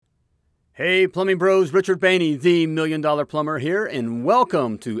Hey, Plumbing Bros, Richard Bainey, the $1 Million Plumber here, and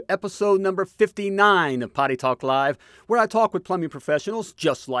welcome to episode number 59 of Potty Talk Live, where I talk with plumbing professionals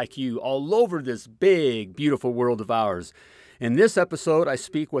just like you all over this big, beautiful world of ours. In this episode, I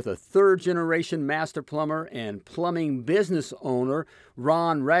speak with a third-generation master plumber and plumbing business owner,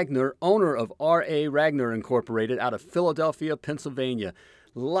 Ron Ragnar, owner of R.A. Ragnar Incorporated out of Philadelphia, Pennsylvania.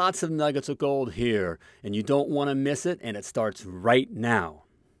 Lots of nuggets of gold here, and you don't want to miss it, and it starts right now.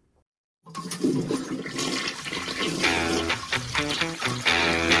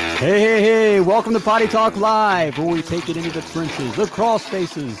 Hey, welcome to Potty Talk Live, where we take it into the trenches, the crawl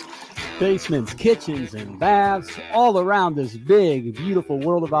spaces, basements, kitchens, and baths, all around this big, beautiful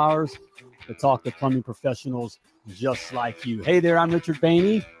world of ours to talk to plumbing professionals just like you. Hey there, I'm Richard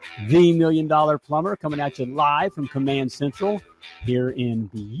Bainey, the $1 Million Plumber, coming at you live from Command Central here in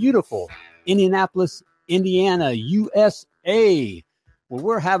beautiful Indianapolis, Indiana, USA. Well,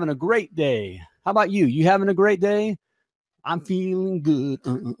 we're having a great day. How about you? You having a great day? I'm feeling good.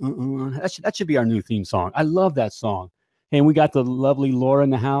 That should be our new theme song. I love that song. Hey, and we got the lovely Laura in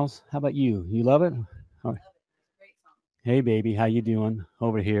the house. How about you? You love it? All right. Great song. Hey, baby. How you doing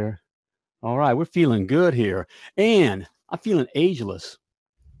over here? All right. We're feeling good here. And I'm feeling ageless.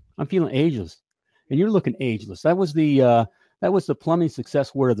 And you're looking ageless. That was the plumbing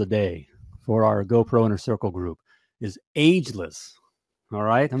success word of the day for our GoPro Inner Circle group is ageless. All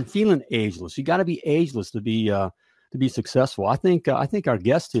right, I'm feeling ageless. You got to be ageless to be successful. I think our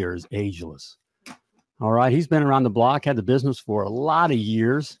guest here is ageless. All right, he's been around the block, had the business for a lot of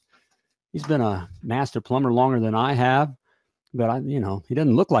years. He's been a master plumber longer than I have, but he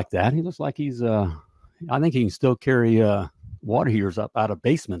doesn't look like that. He looks like he's. I think he can still carry water heaters up out of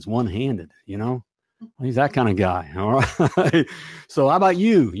basements one-handed. He's that kind of guy. All right. So how about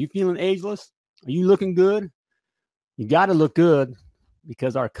you? You feeling ageless? Are you looking good? You got to look good,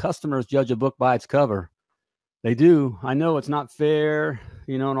 because our customers judge a book by its cover. They do. I know it's not fair,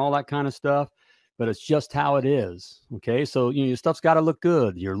 and all that kind of stuff, but it's just how it is. Okay. So, your stuff's got to look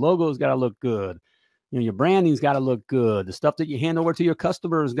good. Your logo's got to look good. Your branding's got to look good. The stuff that you hand over to your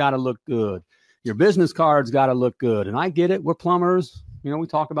customers got to look good. Your business cards got to look good. And I get it. We're plumbers. We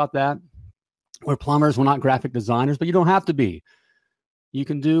talk about that. We're plumbers. We're not graphic designers, but you don't have to be. You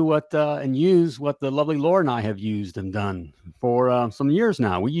can do and use what the lovely Laura and I have used and done for some years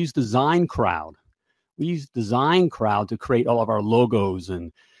now. We use Design Crowd. We use Design Crowd to create all of our logos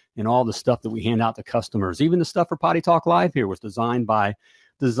and all the stuff that we hand out to customers. Even the stuff for Potty Talk Live here was designed by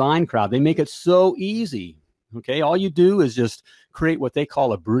Design Crowd. They make it so easy. Okay, all you do is just create what they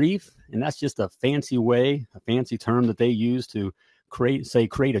call a brief, and that's just a fancy term that they use to create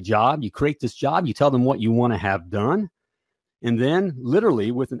a job. You create this job. You tell them what you want to have done. And then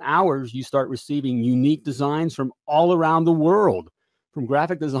literally within hours, you start receiving unique designs from all around the world, from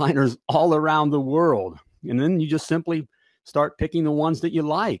graphic designers all around the world. And then you just simply start picking the ones that you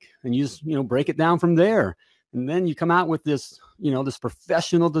like, and you just, break it down from there. And then you come out with this, this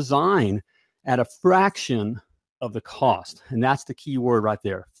professional design at a fraction of the cost. And that's the key word right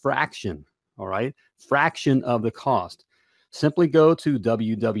there, fraction. All right. Fraction of the cost. Simply go to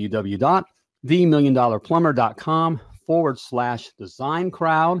www.themilliondollarplumber.com/design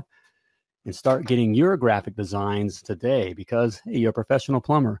crowd and start getting your graphic designs today, because hey, you're a professional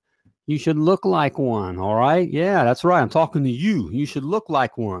plumber. You should look like one. All right. Yeah, that's right. I'm talking to you. You should look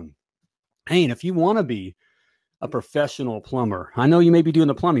like one. Hey, and if you want to be a professional plumber, I know you may be doing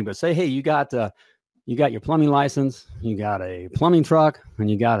the plumbing, but say, hey, you got your plumbing license, you got a plumbing truck,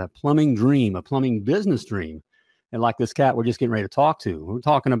 and you got a plumbing dream, a plumbing business dream. And like this cat we're just getting ready to talk to, we're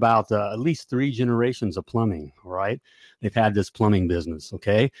talking about at least 3 generations of plumbing, all right? They've had this plumbing business,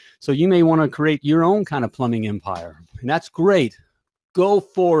 okay? So you may want to create your own kind of plumbing empire, and that's great. Go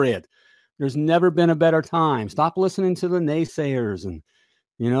for it. There's never been a better time. Stop listening to the naysayers and,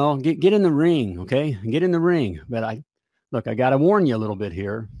 get in the ring, okay? Get in the ring. But I got to warn you a little bit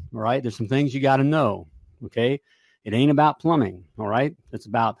here, all right? There's some things you got to know, okay? It ain't about plumbing, all right? It's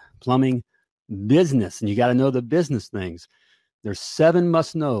about plumbing business, and you got to know the business things. There's 7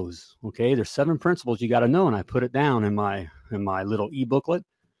 must knows. Okay, there's 7 principles you got to know, and I put it down in my little e-booklet.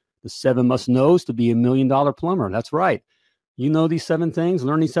 The 7 must knows to be $1 million plumber. That's right. You know these 7 things,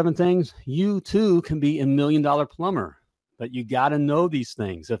 learn these 7 things. You too can be $1 million plumber, but you got to know these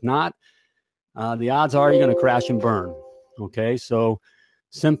things. If not, the odds are you're going to crash and burn. Okay, so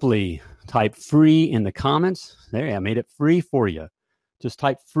simply type free in the comments. There, I made it free for you. Just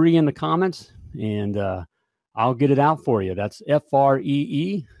type free in the comments, and I'll get it out for you. That's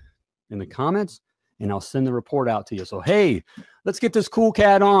FREE in the comments, and I'll send the report out to you. So, hey, let's get this cool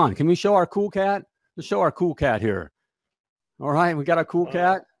cat on. Can we show our cool cat? Let's show our cool cat here. All right, we got our cool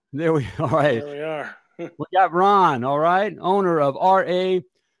cat. There we all right. There we are. We got Ron, all right, owner of RA.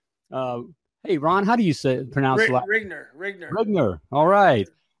 Hey, Ron, how do you pronounce that? Rigner. All right,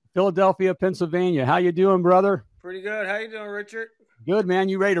 Philadelphia, Pennsylvania. How you doing, brother? Pretty good. How you doing, Richard? Good, man.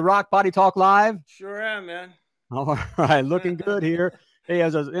 You ready to rock Body Talk Live? Sure am, man. All right, looking good here. Hey,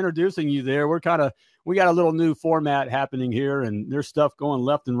 as I was introducing you there, we got a little new format happening here, and there's stuff going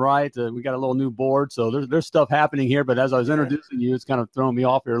left and right. We got a little new board, so there's stuff happening here. But as I was introducing you, it's kind of throwing me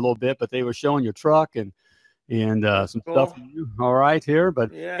off here a little bit. But they were showing your truck and some cool stuff. All right here,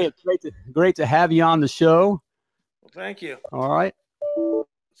 but yeah. Hey, it's great to have you on the show. Well, thank you. All right.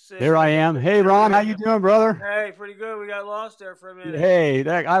 There I am. Hey, Ron, how you doing, brother? Hey, pretty good. We got lost there for a minute. Hey,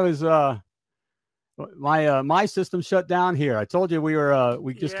 I was my system shut down here. I told you we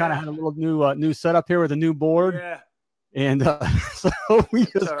just kind of had a little new setup here with a new board. Yeah. And so we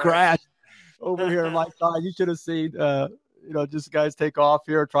just crashed over here on my side. You should have seen just guys take off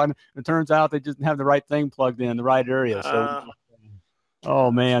here it turns out they just have the right thing plugged in the right area. So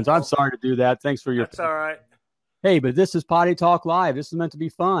oh man, so I'm sorry to do that. Thanks for your That's all right. Hey, but this is Potty Talk Live. This is meant to be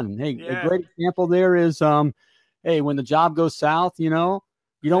fun. Hey, A great example there is, hey, when the job goes south, you don't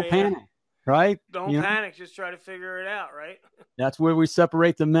panic, right? Don't panic. Just try to figure it out, right? That's where we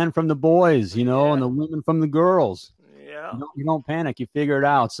separate the men from the boys, and the women from the girls. Yeah. You don't panic. You figure it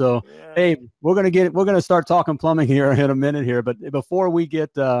out. So, hey, we're gonna start talking plumbing here in a minute here. But before we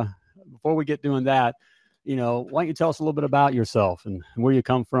get doing that, why don't you tell us a little bit about yourself and where you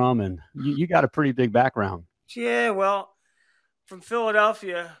come from? And you got a pretty big background. Yeah, well, from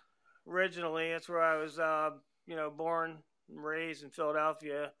Philadelphia originally. That's where I was, born and raised in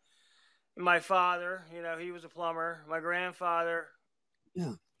Philadelphia. And my father, he was a plumber. My grandfather,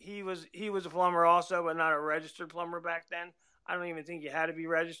 he was a plumber also, but not a registered plumber back then. I don't even think you had to be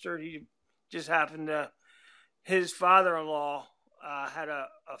registered. He just happened to. His father-in-law had a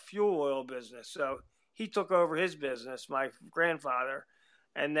fuel oil business, so he took over his business, my grandfather.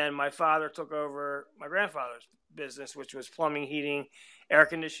 And then my father took over my grandfather's business, which was plumbing, heating, air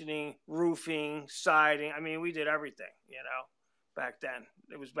conditioning, roofing, siding. I mean, we did everything, back then.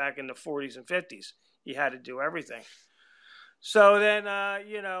 It was back in the 40s and 50s. You had to do everything. So then, I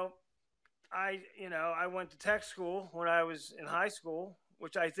went to tech school when I was in high school,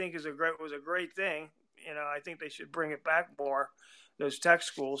 which I think was a great thing. I think they should bring it back more, those tech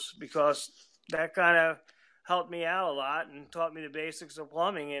schools, because that kind of helped me out a lot and taught me the basics of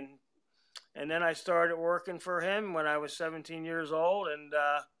plumbing. And then I started working for him when I was 17 years old. And,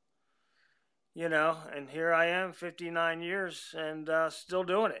 and here I am 59 years and still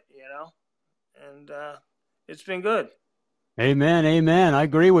doing it, and it's been good. Amen. I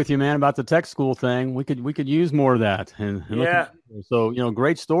agree with you, man, about the tech school thing. We could use more of that. And so,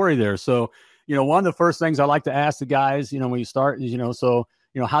 great story there. So, one of the first things I like to ask the guys, when you start is,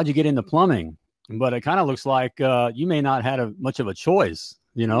 how'd you get into plumbing? But it kind of looks like you may not have much of a choice,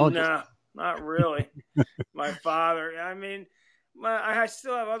 No, not really. My father, I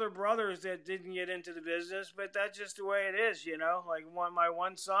still have other brothers that didn't get into the business, but that's just the way it is, Like my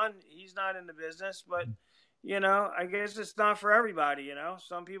one son, he's not in the business, but, I guess it's not for everybody,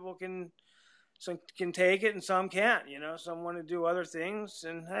 Some people can take it and some can't, Some want to do other things,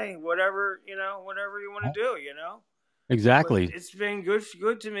 and hey, whatever you want to do, Exactly. But it's been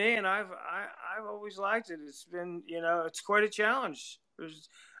good to me, and I've always liked it. It's been, it's quite a challenge.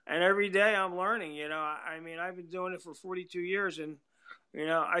 And every day I'm learning, I've been doing it for 42 years and,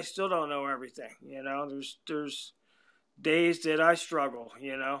 I still don't know everything, there's days that I struggle,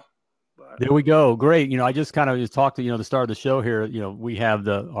 but there we go. Great. I just kind of just talked to, the start of the show here, we have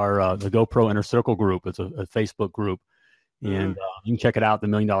the GoPro Inner Circle group. It's a Facebook group. And you can check it out,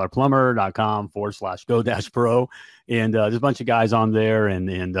 themilliondollarplumber.com/go-pro. And there's a bunch of guys on there. And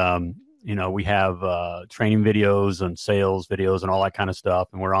we have training videos and sales videos and all that kind of stuff.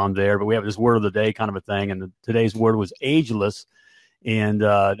 And we're on there. But we have this word of the day kind of a thing. And today's word was ageless. And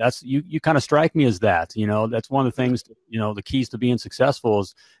that's you kind of strike me as that. That's one of the things, the keys to being successful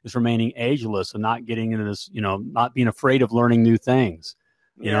is remaining ageless and not getting into this, not being afraid of learning new things.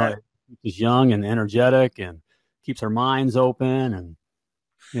 It's young and energetic and keeps our minds open and,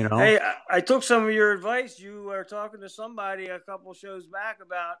 Hey, I took some of your advice. You were talking to somebody a couple shows back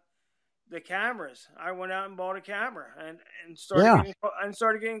about the cameras. I went out and bought a camera and started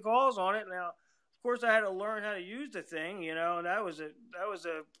getting calls on it. Now, of course, I had to learn how to use the thing, and that was a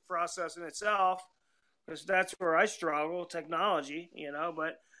process in itself because that's where I struggle, technology,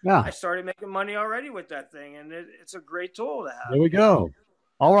 but I started making money already with that thing, and it's a great tool to have. There we go.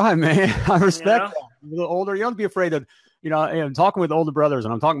 All right, man. I respect that. You're a little older. You don't be afraid of I'm talking with older brothers,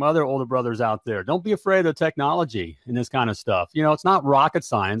 and I'm talking with other older brothers out there. Don't be afraid of technology and this kind of stuff. It's not rocket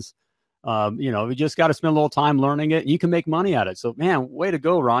science. You just got to spend a little time learning it. And you can make money at it. So, man, way to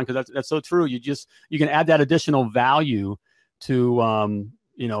go, Ron, because that's so true. You can add that additional value to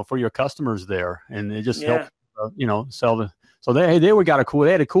for your customers there, and it just helps sell the. So they had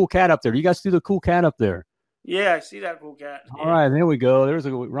a cool cat up there. You guys see the cool cat up there? Yeah, I see that cool cat. All right, there we go.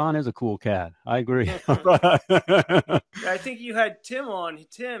 Ron is a cool cat. I agree. I think you had Tim on.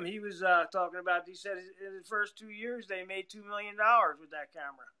 Tim, he was talking about. He said in the first 2 years they made $2 million with that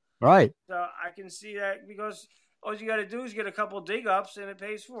camera. Right. So I can see that because all you got to do is get a couple dig ups and it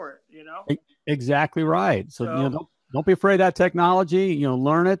pays for it. Exactly right. So don't be afraid of that technology.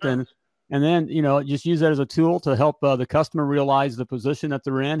 Learn it and then, just use that as a tool to help the customer realize the position that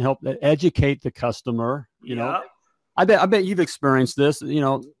they're in, help educate the customer. I bet you've experienced this,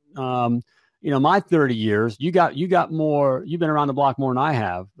 my 30 years, you got more, you've been around the block more than I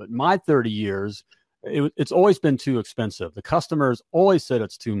have, but my 30 years, it's always been too expensive. The customers always said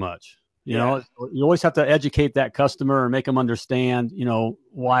it's too much. You always have to educate that customer and make them understand,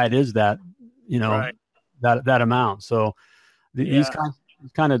 why it is that, right. that amount. So these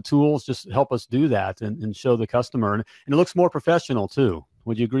kind of tools just help us do that and show the customer, and it looks more professional too.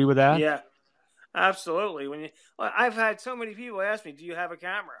 Would you agree with that? Yeah, absolutely. I've had so many people ask me, do you have a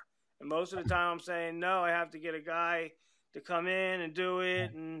camera? And most of the time I'm saying, no, I have to get a guy to come in and do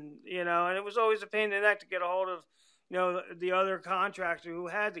it. And, and it was always a pain in the neck to get a hold of, the other contractor who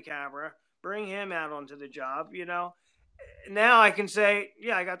had the camera, bring him out onto the job, Now I can say,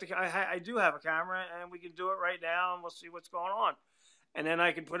 yeah, I do have a camera and we can do it right now and we'll see what's going on. And then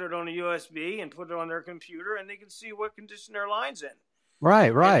I can put it on a USB and put it on their computer and they can see what condition their line's in.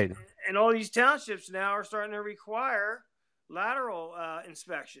 Right. And all these townships now are starting to require lateral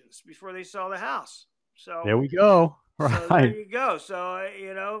inspections before they sell the house. So there we go. Right. So there you go. So,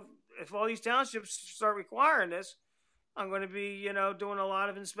 if all these townships start requiring this, I'm going to be, doing a lot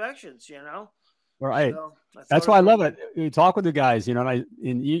of inspections, Right. So that's why I love it. You talk with the guys,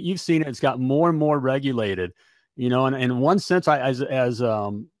 and you've seen it. It's got more and more regulated, and in one sense,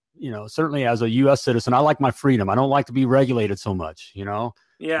 certainly as a U.S. citizen, I like my freedom. I don't like to be regulated so much,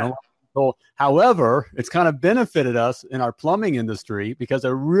 Yeah. However, it's kind of benefited us in our plumbing industry because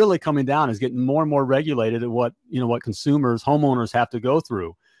they're really coming down. Is getting more and more regulated at what consumers, homeowners have to go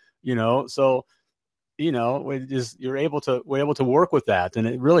through, So, we're able to work with that, and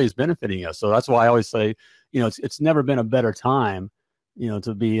it really is benefiting us. So that's why I always say, it's never been a better time,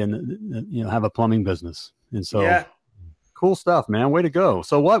 to be in, have a plumbing business. And so, yeah. Cool stuff, man. Way to go.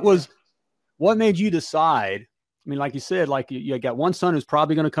 So what made you decide? I mean, like you said, you got one son who's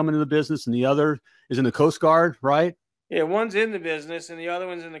probably going to come into the business and the other is in the Coast Guard, right? Yeah, one's in the business and the other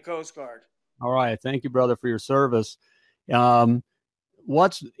one's in the Coast Guard. All right. Thank you, brother, for your service.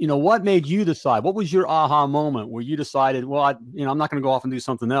 What made you decide? What was your aha moment where you decided, well, I'm not going to go off and do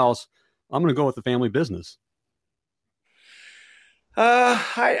something else. I'm going to go with the family business.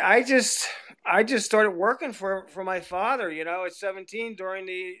 I just started working for my father, at 17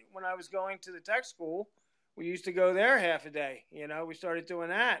 when I was going to the tech school. We used to go there half a day, we started doing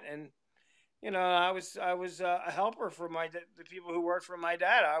that. And, I was a helper for the people who worked for my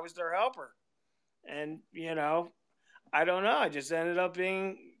dad. I was their helper. And, I don't know. I just ended up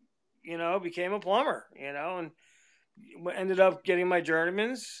being, became a plumber, and ended up getting my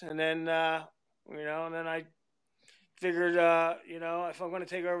journeyman's. And then, and then I figured, if I'm going to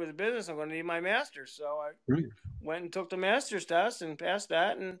take over the business, I'm going to need my master's. So I went and took the master's test and passed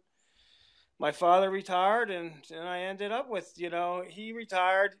that. And my father retired, and I ended up with, he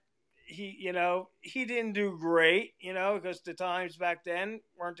retired. He didn't do great, because the times back then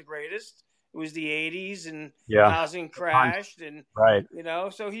weren't the greatest. It was the 80s and housing crashed and, right.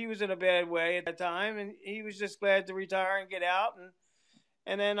 So he was in a bad way at that time, and he was just glad to retire and get out.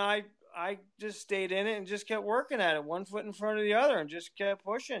 And then I just stayed in it and just kept working at it, one foot in front of the other, and just kept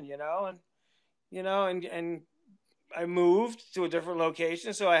pushing, and I moved to a different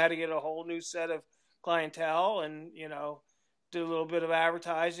location. So I had to get a whole new set of clientele and, did a little bit of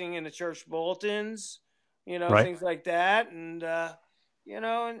advertising in the church bulletins, right. Things like that. And,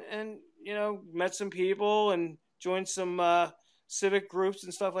 met some people and joined some civic groups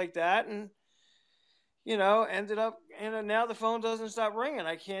and stuff like that. And, ended up, now the phone doesn't stop ringing.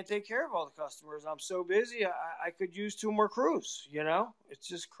 I can't take care of all the customers. I'm so busy. I could use 2 more crews, it's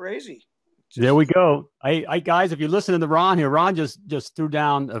just crazy. There we go. I guys, if you're listening to Ron here, Ron just threw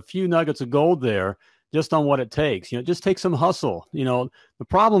down a few nuggets of gold there just on what it takes. Just take some hustle. The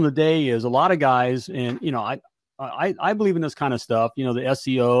problem today is a lot of guys, and, I believe in this kind of stuff, the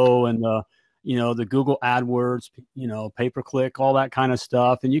SEO and the Google AdWords, pay-per-click, all that kind of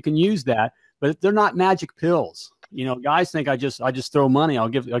stuff, and you can use that, but they're not magic pills. Guys think I just throw money. I'll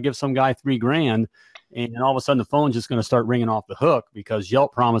give some guy $3,000, and all of a sudden the phone's just going to start ringing off the hook because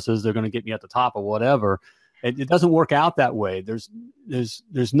Yelp promises they're going to get me at the top of whatever. It doesn't work out that way. There's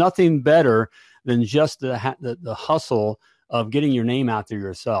nothing better than just the hustle of getting your name out there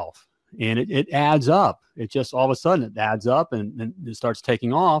yourself, and it adds up. It just all of a sudden it adds up and it starts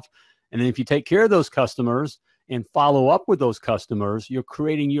taking off. And then if you take care of those customers and follow up with those customers, you're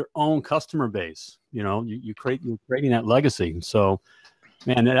creating your own customer base. You're creating that legacy. So,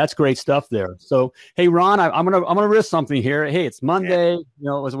 man, that's great stuff there. So, hey, Ron, I'm gonna risk something here. Hey, it's Monday.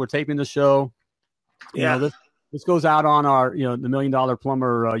 As we're taping the show. This goes out on our, the $1 Million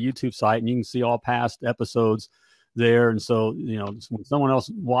Plumber YouTube site, and you can see all past episodes there. And so, when someone else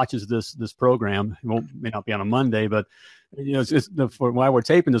watches this program, may not be on a Monday, but it's for why we're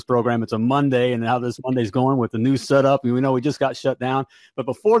taping this program. It's a Monday, and how this Monday's going with the new setup. And we know we just got shut down. But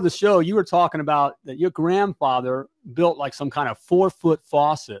before the show, you were talking about that your grandfather built like some kind of 4-foot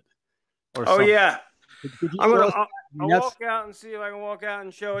faucet. Or something. Yeah. I'll walk out and see if I can walk out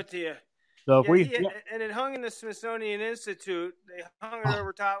and show it to you. So and it hung in the Smithsonian Institute. They hung it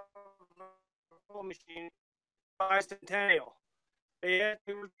over top of a full machine, bicentennial. They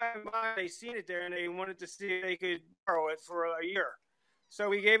were driving by, they seen it there, and they wanted to see if they could borrow it for a year. So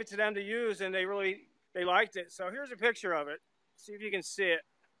we gave it to them to use, and they liked it. So here's a picture of it. See if you can see it.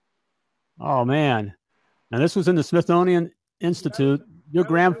 Oh man! Now this was in the Smithsonian Institute. Your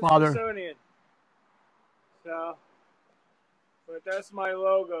grandfather. Smithsonian. So, but that's my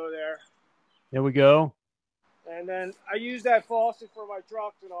logo there. There we go. And then I use that faucet for my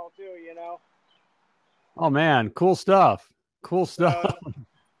trucks and all too, Oh man, cool stuff. Cool stuff.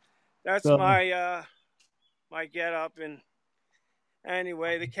 That's my get up. And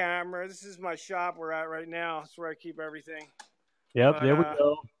anyway, the camera. This is my shop we're at right now. That's where I keep everything. Yep, there we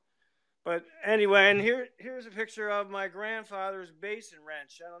go. But anyway, and here's a picture of my grandfather's basin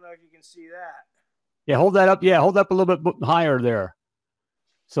wrench. I don't know if you can see that. Yeah, hold that up. Yeah, hold up a little bit higher there.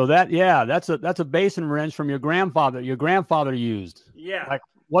 So that's a basin wrench from your grandfather. Your grandfather used. Yeah. Like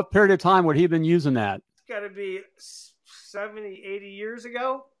what period of time would he have been using that? It's got to be 70, 80 years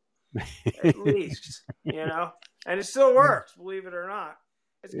ago, at least. And it still works, believe it or not.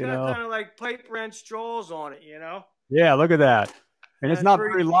 It's got kind of like pipe wrench jaws on it. Yeah, look at that. And it's not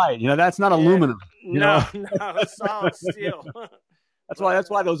very light. That's not aluminum. No, it's solid steel. That's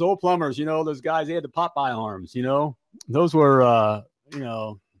why those old plumbers, those guys, they had the Popeye arms. Those were.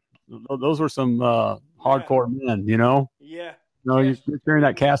 Those were some hardcore men, Yeah. You're carrying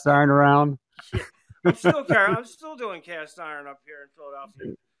that cast iron around. Yeah. I'm still doing cast iron up here in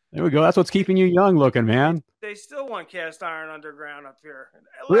Philadelphia. There we go. That's what's keeping you young looking, man. They still want cast iron underground up here.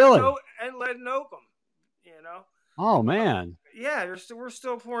 Really? And lead and oakum, Oh, man. Yeah, we're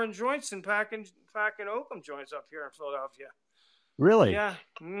still pouring joints and packing oakum joints up here in Philadelphia. Really? Yeah.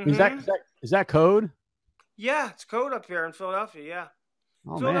 Mm-hmm. Is that code? Yeah, it's code up here in Philadelphia. Yeah.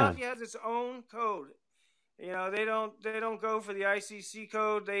 Oh, Philadelphia has its own code. They don't go for the ICC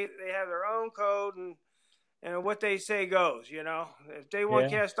code. They have their own code, and what they say goes. If they want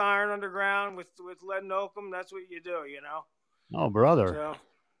cast iron underground with lead and oakum, that's what you do. Oh, brother. So,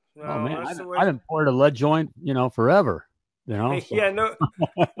 oh man, I've been poured a lead joint, forever. So. Yeah, no.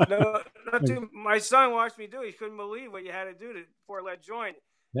 My son watched me do it. He couldn't believe what you had to do to pour a lead joint.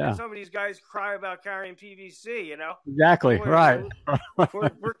 Yeah. And some of these guys cry about carrying PVC, Exactly. Right.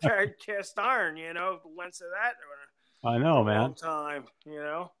 We're carrying cast iron, the lengths of that. I know, man. Long time,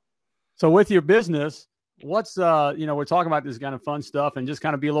 So with your business, what's we're talking about this kind of fun stuff and just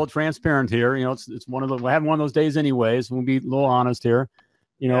kind of be a little transparent here. It's we're having one of those days anyways. We'll be a little honest here.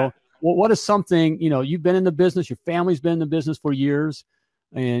 What is something, you've been in the business, your family's been in the business for years.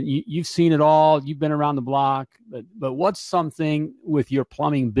 And you've seen it all. You've been around the block. But what's something with your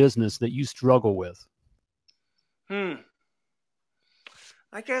plumbing business that you struggle with? I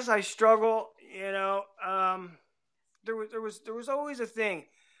guess I struggle. There was always a thing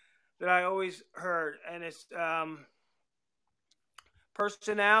that I always heard, and it's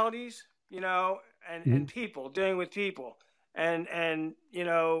personalities. And people, dealing with people, and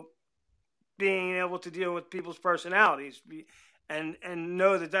being able to deal with people's personalities. And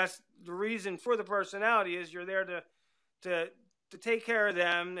know that that's the reason for the personality is you're there to take care of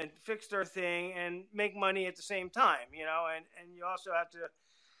them and fix their thing and make money at the same time, and you also have to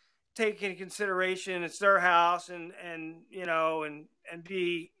take into consideration it's their house and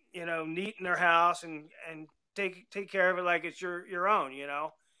be, neat in their house and take care of it like it's your own,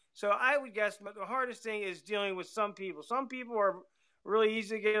 So I would guess the hardest thing is dealing with some people. Some people really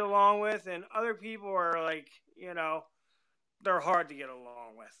easy to get along with, and other people are like, they're hard to get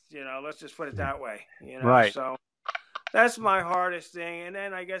along with. Let's just put it that way. Right. So that's my hardest thing. And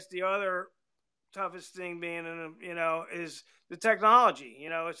then I guess the other toughest thing being is the technology.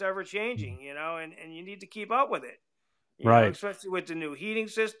 It's ever changing. And you need to keep up with it. Right. Especially with the new heating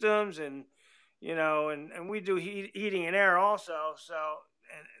systems and and we do heating and air also. So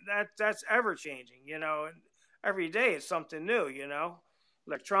and that's ever changing. And every day it's something new.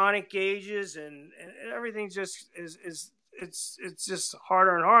 Electronic gauges and everything just is it's just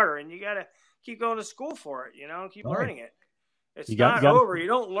harder and harder, and you got to keep going to school for it. Keep Right. learning it. It's You not got over. You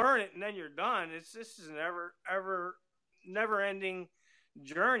don't learn it and then you're done. This is an never ending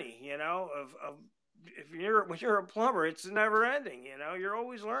journey. Of when you're a plumber, it's never ending. You're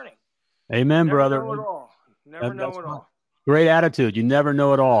always learning. Amen, Never brother. know it all. Never know That's it right. all. Great attitude. You never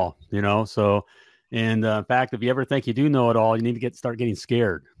know it all, so, and in fact, if you ever think you do know it all, you need to start getting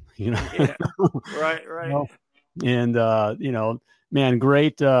scared, Yeah. Right. And, man,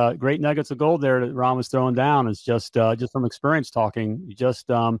 great nuggets of gold there that Ron was throwing down. It's just from experience talking, you just,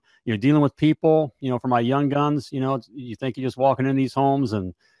 dealing with people, for my young guns, you think you're just walking in these homes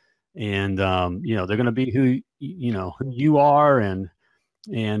and they're going to be who you are. And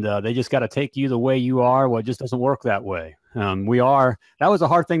they just got to take you the way you are. Well, it just doesn't work that way. That was a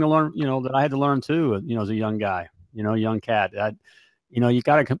hard thing to learn, that I had to learn too, as a young guy, young cat. You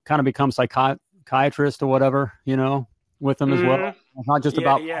got to kind of become psychiatrist or whatever, with them as well. It's not just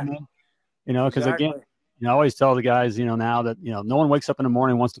about, because exactly. again, I always tell the guys, now that, no one wakes up in the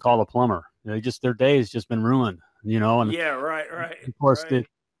morning and wants to call a plumber. Their day has just been ruined, and yeah, right. Of course, right.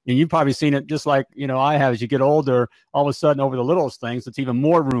 And you've probably seen it just like, I have. As you get older, all of a sudden over the littlest things, it's even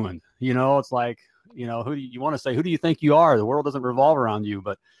more ruined. It's like, who do you want to say, who do you think you are? The world doesn't revolve around you,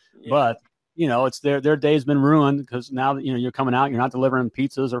 but it's their day's been ruined because now that, you're coming out, you're not delivering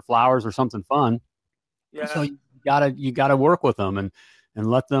pizzas or flowers or something fun. Yeah. So you gotta work with them and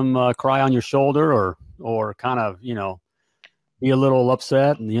let them cry on your shoulder or kind of, be a little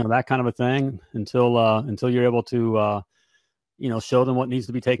upset and, that kind of a thing until you're able to, show them what needs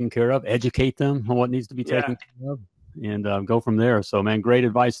to be taken care of, educate them on what needs to be taken care of, and go from there. So, man, great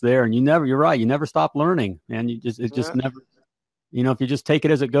advice there. And you're right. You never stop learning, and it just never, if you just take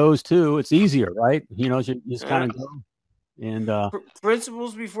it as it goes too, it's easier, right? You just kind of go. And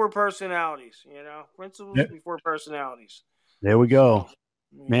principles before personalities, principles before personalities. There we go,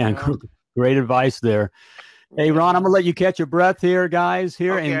 man. Great advice there. Hey, Ron, I'm gonna let you catch your breath here, guys.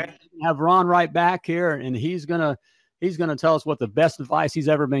 And have Ron right back here, and he's gonna tell us what the best advice he's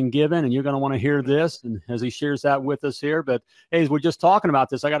ever been given, and you're gonna want to hear this, and as he shares that with us here. But hey, as we're just talking about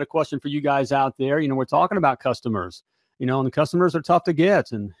this, I got a question for you guys out there. We're talking about customers, and the customers are tough to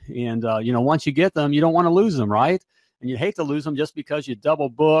get, and once you get them, you don't want to lose them, right? And you hate to lose them just because you double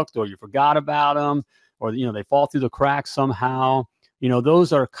booked or you forgot about them, or they fall through the cracks somehow.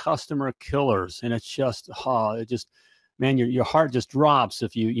 Those are customer killers, and it's just, man, your heart just drops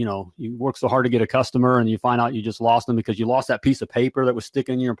if you work so hard to get a customer and you find out you just lost them because you lost that piece of paper that was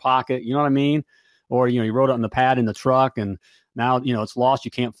sticking in your pocket. You know what I mean? Or, you wrote it on the pad in the truck and now, it's lost.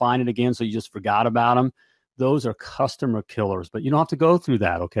 You can't find it again. So you just forgot about them. Those are customer killers, but you don't have to go through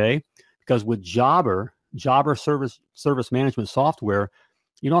that. Okay. Because with Jobber service management software,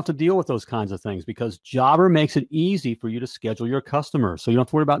 you don't have to deal with those kinds of things because Jobber makes it easy for you to schedule your customers. So you don't have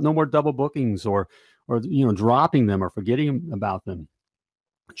to worry about no more double bookings or dropping them or forgetting about them.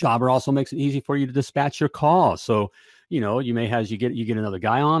 Jobber also makes it easy for you to dispatch your calls. So, you may have, you get another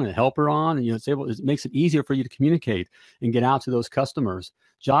guy on, a helper on, and it makes it easier for you to communicate and get out to those customers.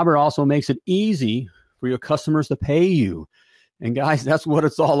 Jobber also makes it easy for your customers to pay you. And guys, that's what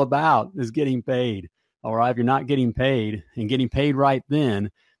it's all about, is getting paid. All right. If you're not getting paid and getting paid right then,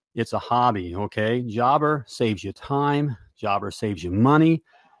 it's a hobby. Okay. Jobber saves you time. Jobber saves you money.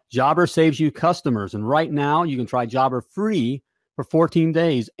 Jobber saves you customers. And right now you can try Jobber free for 14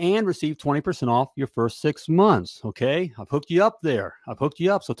 days and receive 20% off your first 6 months. Okay. I've hooked you up there. So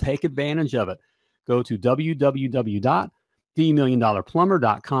take advantage of it. Go to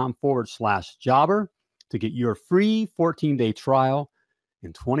www.themilliondollarplumber.com/jobber to get your free 14-day trial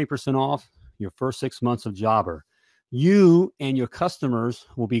and 20% off your first 6 months of Jobber. You and your customers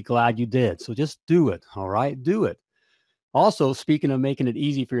will be glad you did. So just do it. All right. Do it. Also, speaking of making it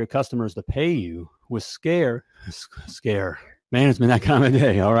easy for your customers to pay you, with Scare, man, it's been that kind of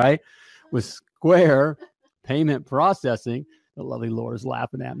day. All right. With Square Payment Processing, the lovely Laura's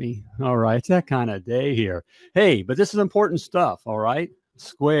laughing at me. All right. It's that kind of day here. Hey, but this is important stuff. All right.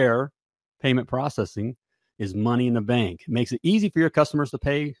 Square Payment Processing is money in the bank. It makes it easy for your customers to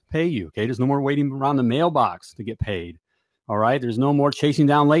pay you. Okay. There's no more waiting around the mailbox to get paid. All right. There's no more chasing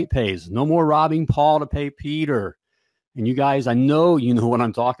down late pays. No more robbing Paul to pay Peter. And you guys, I know you know what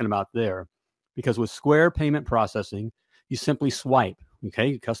I'm talking about there, because with Square payment processing, you simply swipe.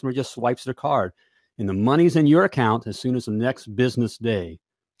 Okay. The customer just swipes their card and the money's in your account as soon as the next business day.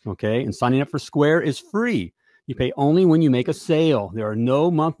 Okay. And signing up for Square is free. You pay only when you make a sale. There are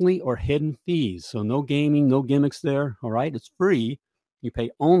no monthly or hidden fees. So no gaming, no gimmicks there. All right. It's free. You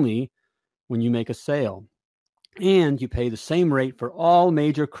pay only when you make a sale. And you pay the same rate for all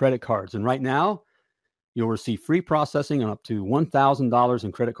major credit cards. And right now, you'll receive free processing on up to $1,000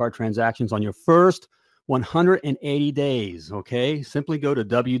 in credit card transactions on your first 180 days. Okay. Simply go to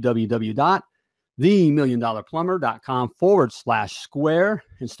www.themilliondollarplumber.com/square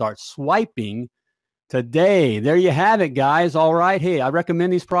and start swiping today. There you have it, guys. All right. Hey, I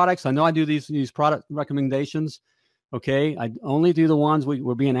recommend these products. I know I do these product recommendations. Okay. I only do the ones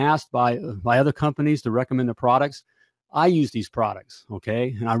we're being asked by other companies to recommend the products. I use these products.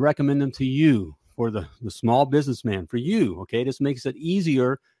 Okay. And I recommend them to you for the small businessman, for you. Okay. This makes it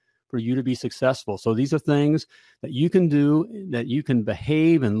easier for you to be successful. So these are things that you can do, that you can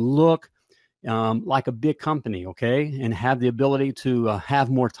behave and look like a big company, okay, and have the ability to have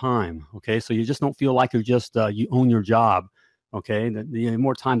more time, okay, so you just don't feel like you're just you own your job, okay, that you have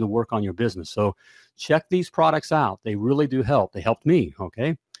more time to work on your business. So check these products out. They really do help. They helped me,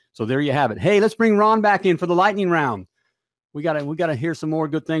 okay. So there you have it. Hey, let's bring Ron back in for the lightning round. We gotta hear some more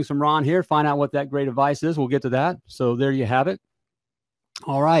good things from Ron here. Find out what that great advice is. We'll get to that. So there you have it.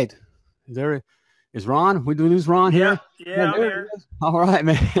 All right, there. Is Ron? We do lose Ron here? Yeah, I'm here. All right,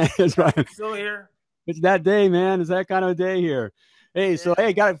 man. That's right. Still here. It's that day, man. It's that kind of a day here. Hey, so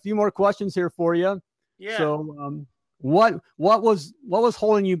hey, got a few more questions here for you. Yeah. So, what was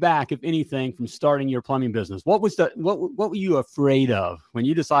holding you back, if anything, from starting your plumbing business? What were you afraid of when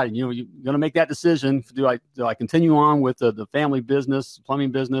you decided, you're going to make that decision? Do I continue on with the family business,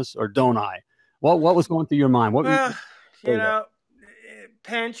 plumbing business, or don't I? What was going through your mind?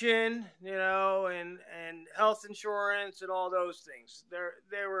 Pension, and health insurance and all those things.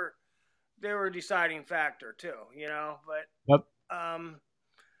 They were a deciding factor too,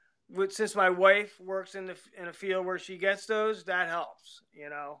 But since my wife works in a field where she gets those, that helps,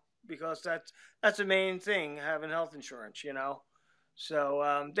 because that's the main thing, having health insurance,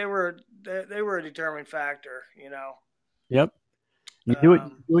 So they were a determined factor, Yep. You do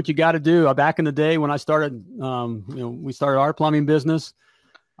what you got to do. Back in the day when I started, we started our plumbing business.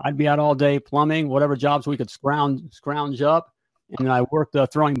 I'd be out all day plumbing, whatever jobs we could scrounge up. And I worked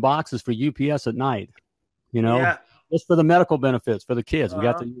throwing boxes for UPS at night, just for the medical benefits for the kids. We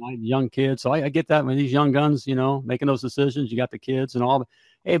got the young kids. So I get that when these young guns, making those decisions, you got the kids and all.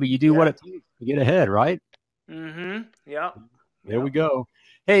 Hey, but you do what it takes to get ahead, right? Mm-hmm. Yeah. There we go.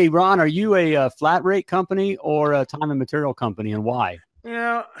 Hey, Ron, are you a flat rate company or a time and material company, and why?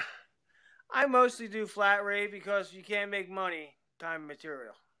 I mostly do flat rate because you can't make money time and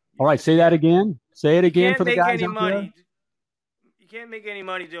material. All right, say that again. Say it again for the guys out there. You can't make any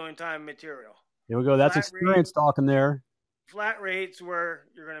money doing time and material. There we go. That's experience talking there. Flat rates where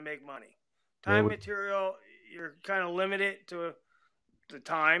you're going to make money. Time and material, you're kind of limited to the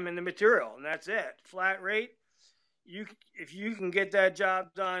time and the material, and that's it. Flat rate, if you can get that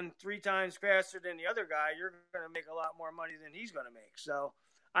job done 3 times faster than the other guy, you're going to make a lot more money than he's going to make. So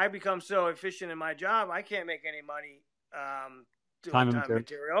I become so efficient in my job, I can't make any money doing time and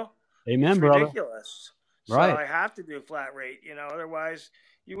material. Amen, it's brother. Ridiculous. Right. So I have to do flat rate, otherwise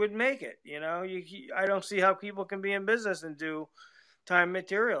you wouldn't make it. I don't see how people can be in business and do time and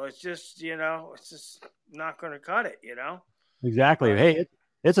material. It's just, it's just not going to cut it, Exactly. Hey,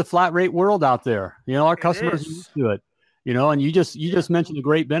 it's a flat rate world out there. Our customers are used to it. And you just mentioned a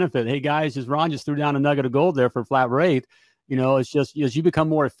great benefit. Hey guys, Ron just threw down a nugget of gold there for flat rate. It's just as you become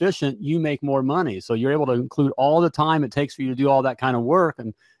more efficient, you make more money. So you're able to include all the time it takes for you to do all that kind of work,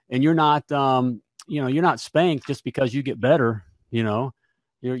 and you're not you're not spanked just because you get better. You're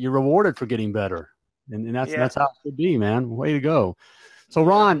rewarded for getting better, and that's how it should be, man. Way to go. So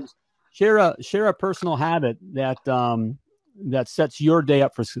Ron, share a personal habit that sets your day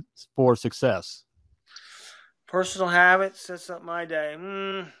up for success. Personal habit sets up my day.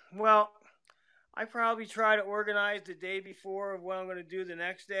 Well, I probably try to organize the day before of what I'm going to do the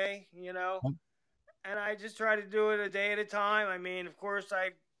next day, and I just try to do it a day at a time. I mean, of course, I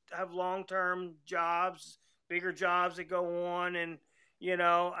have long-term jobs, bigger jobs that go on, and,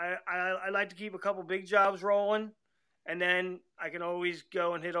 I like to keep a couple big jobs rolling, and then I can always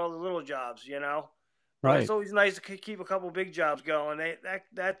go and hit all the little jobs, Right. But it's always nice to keep a couple big jobs going.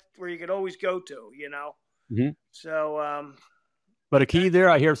 That's where you could always go to, Mm-hmm. So, But a key there,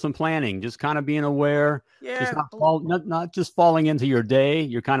 I hear some planning, just kind of being aware, just Yeah, not just falling into your day.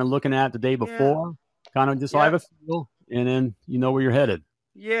 You're kind of looking at the day yeah, before, kind of just have yeah. a feel, and then you know where you're headed.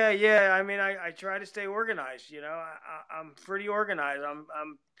 Yeah, yeah. I mean, I try to stay organized. I'm pretty organized. I'm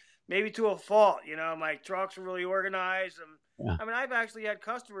maybe to a fault. My trucks are really organized. Yeah. I mean, I've actually had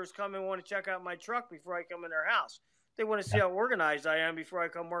customers come and want to check out my truck before I come in their house. They want to see Yeah. how organized I am before I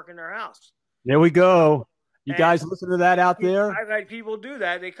come work in their house. There we go. You And guys listen to that out there? I've had people do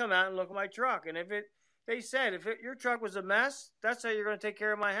that. They come out and look at my truck, and they said, if your truck was a mess, that's how you're going to take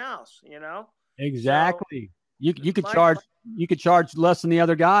care of my house. So Exactly. You could my charge less than the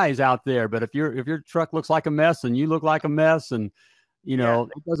other guys out there, but if your truck looks like a mess and you look like a mess, and yeah.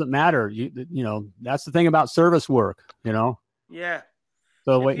 it doesn't matter. That's the thing about service work. Yeah.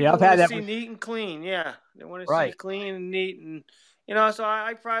 So Yeah, yeah, people I've had want to that. see neat and clean. Yeah, they want to see Right. clean and neat, and so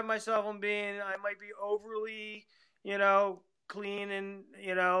I pride myself on being. I might be overly, clean, and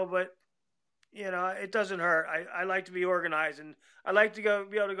but it doesn't hurt. I like to be organized, and I like to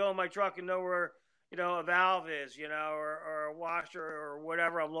be able to go in my truck and know where a valve is, or a washer or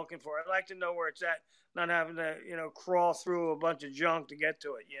whatever I'm looking for. I like to know where it's at, not having to crawl through a bunch of junk to get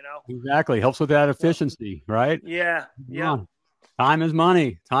to it. Exactly. Helps with that So, efficiency, right? yeah. Come Yep. on. Time is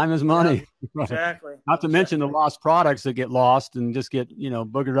money. Time is Yep. money. Right. Exactly. Not to mention the Exactly. lost products that get lost and just get,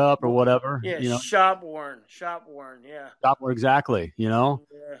 boogered up or whatever, Yeah, shop worn. Shop worn. Yeah. Stop where exactly, Yeah. And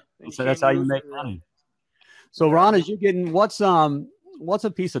you So that's can't how you move make through. money. So Yeah. Ron, as you're getting what's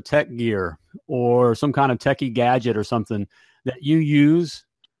a piece of tech gear or some kind of techie gadget or something that you use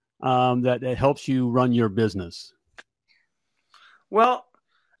that helps you run your business? Well,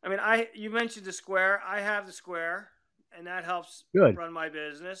 I mean, you mentioned the Square. I have the Square, and that helps Good. run my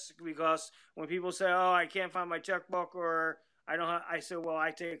business because when people say, "Oh, I can't find my checkbook," or I don't, I say, "Well,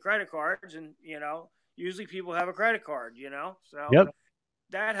 I take credit cards," and usually people have a credit card, so Yep.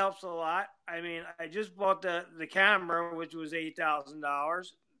 that helps a lot. I mean, I just bought the camera, which was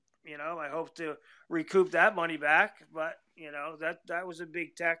 $8,000. I hope to recoup that money back, but that was a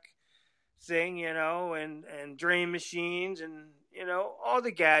big tech thing, and drain machines, and all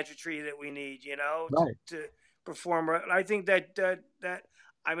the gadgetry that we need, Right. to perform. I think that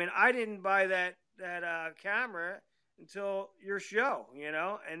I mean, I didn't buy that camera until your show,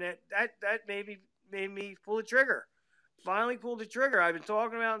 and that made me pull the trigger. Finally pulled the trigger. I've been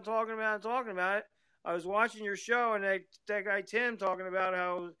talking about and talking about and talking about it. I was watching your show, and that guy Tim talking about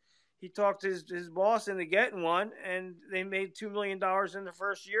how he talked his boss into getting one, and they made $2 million in the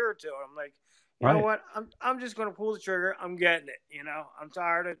first year or two. I'm like, you know Right. what? I'm just going to pull the trigger. I'm getting it. I'm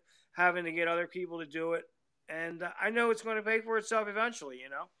tired of having to get other people to do it, and I know it's going to pay for itself eventually.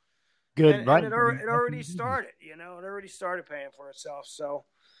 Good. And Right. it already started. It already started paying for itself. So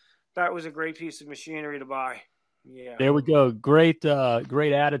that was a great piece of machinery to buy. Yeah. There we go. Great,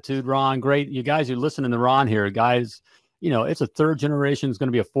 great attitude, Ron. Great. You guys are listening to Ron here, guys. It's a third generation. It's going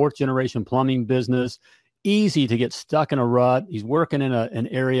to be a fourth generation plumbing business. Easy to get stuck in a rut. He's working in an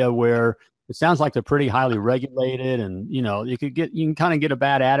area where it sounds like they're pretty highly regulated, and you can kind of get a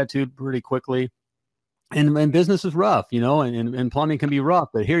bad attitude pretty quickly. And business is rough, and plumbing can be rough.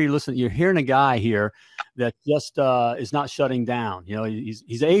 But here you're hearing a guy here that just is not shutting down.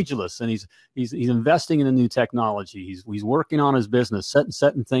 He's ageless, and he's investing in a new technology. He's working on his business,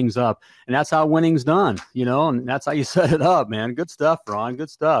 setting things up, and that's how winning's done. And that's how you set it up, man. Good stuff, Ron. Good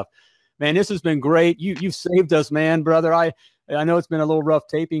stuff, man. This has been great. You've saved us, man, brother. I know it's been a little rough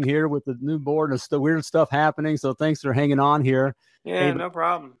taping here with the new board and the weird stuff happening. So thanks for hanging on here. Yeah, Hey, no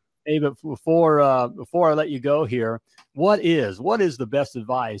problem. Hey, but before I let you go here, what is the best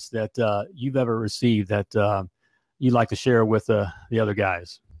advice that you've ever received that you'd like to share with the other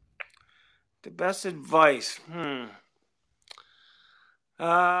guys? The best advice.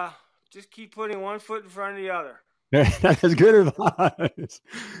 Just keep putting one foot in front of the other. That's good advice.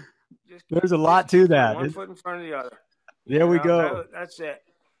 There's a lot to that. One foot in front of the other. There we go. That's it.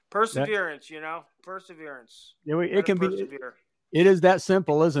 Perseverance. Perseverance. It can be. Persevere. It is that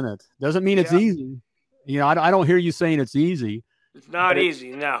simple, isn't it? Doesn't mean it's easy. I don't hear you saying it's easy. It's not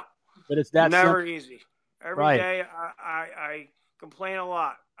easy, no. But it's that never simple. Easy. Every day I complain a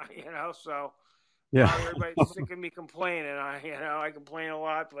lot, so yeah. Everybody's sick of me complaining. I complain a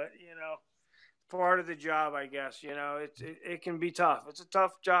lot, but part of the job, I guess. It can be tough. It's a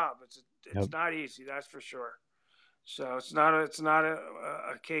tough job. It's not easy, that's for sure. So it's not a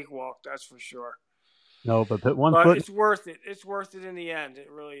cakewalk, that's for sure. No, but put one foot. It's worth it. It's worth it in the end. It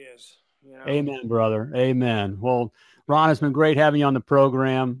really is. Amen, brother. Amen. Well, Ron, it's been great having you on the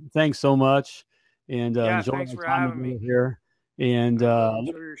program. Thanks so much, and enjoy thanks the for time having me here. And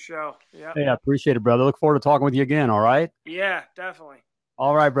enjoy your show. Yeah. Hey, I appreciate it, brother. Look forward to talking with you again. All right. Yeah, definitely.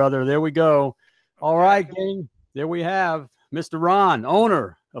 All right, brother. There we go. All Okay. right, gang. There we have Mr. Ron,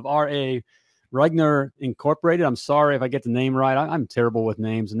 owner of R.A. Regner Incorporated. I'm sorry if I get the name right. I'm terrible with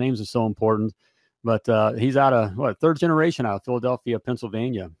names. The names are so important. But he's out of, third generation out of Philadelphia,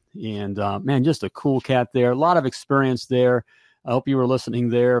 Pennsylvania. And, man, just a cool cat there. A lot of experience there. I hope you were listening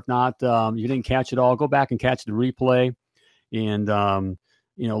there. If not, you didn't catch it all, go back and catch the replay. And, a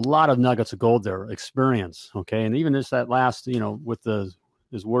lot of nuggets of gold there, experience, okay? And even just that last, with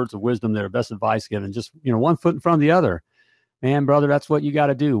his words of wisdom there, best advice given, just, one foot in front of the other. Man, brother, that's what you got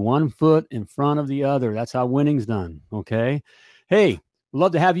to do. One foot in front of the other. That's how winning's done, okay? Hey,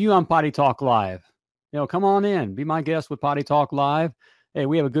 love to have you on Potty Talk Live. Come on in. Be my guest with Potty Talk Live. Hey,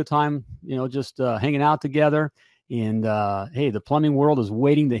 we have a good time, just hanging out together. And, hey, the plumbing world is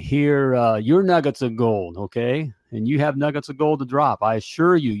waiting to hear your nuggets of gold, okay? And you have nuggets of gold to drop. I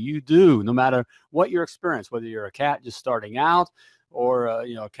assure you, you do, no matter what your experience, whether you're a cat just starting out or,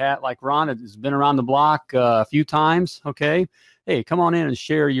 a cat like Ron has been around the block a few times, okay? Hey, come on in and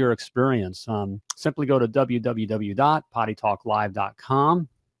share your experience. Simply go to www.pottytalklive.com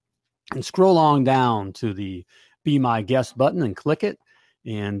and scroll on down to the Be My Guest button and click it.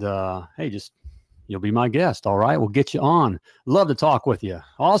 And, hey, you'll be my guest, all right? We'll get you on. Love to talk with you.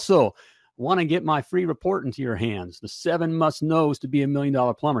 Also, want to get my free report into your hands, the 7 must-knows to be $1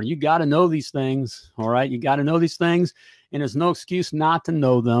 million plumber. You got to know these things, all right? You got to know these things, and there's no excuse not to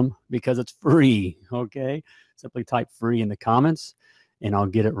know them because it's free, okay? Simply type free in the comments, and I'll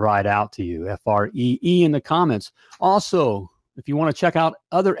get it right out to you, FREE in the comments. Also, if you want to check out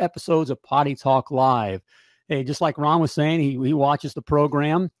other episodes of Potty Talk Live, hey, just like Ron was saying, he watches the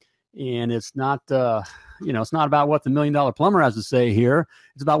program, and it's not it's not about what the $1 million plumber has to say here.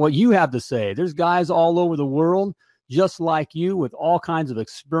 It's about what you have to say. There's guys all over the world just like you with all kinds of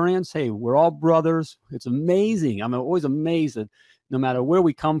experience. Hey, we're all brothers. It's amazing. I'm always amazed that no matter where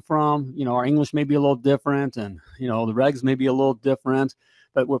we come from, our English may be a little different and, the regs may be a little different,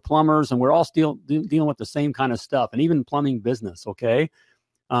 but we're plumbers and we're all still dealing with the same kind of stuff and even plumbing business, okay?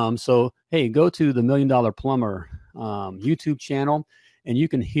 So, hey, go to the $1 Million Plumber YouTube channel and you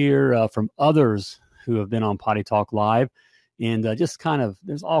can hear from others who have been on Potty Talk Live. And just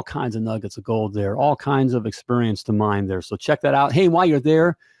there's all kinds of nuggets of gold there, all kinds of experience to mine there. So check that out. Hey, while you're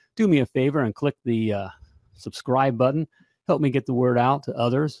there, do me a favor and click the subscribe button. Help me get the word out to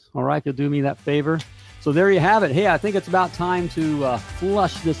others. All right, you'll do me that favor. So there you have it. Hey, I think it's about time to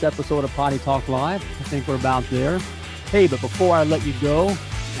flush this episode of Potty Talk Live. I think we're about there. Hey, but before I let you go,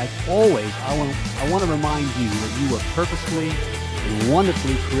 as always, I want to remind you that you were purposefully and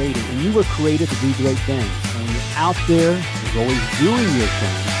wonderfully created, and you were created to do great things. And when you're out there, you're always doing your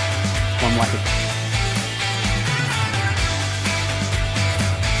thing from like a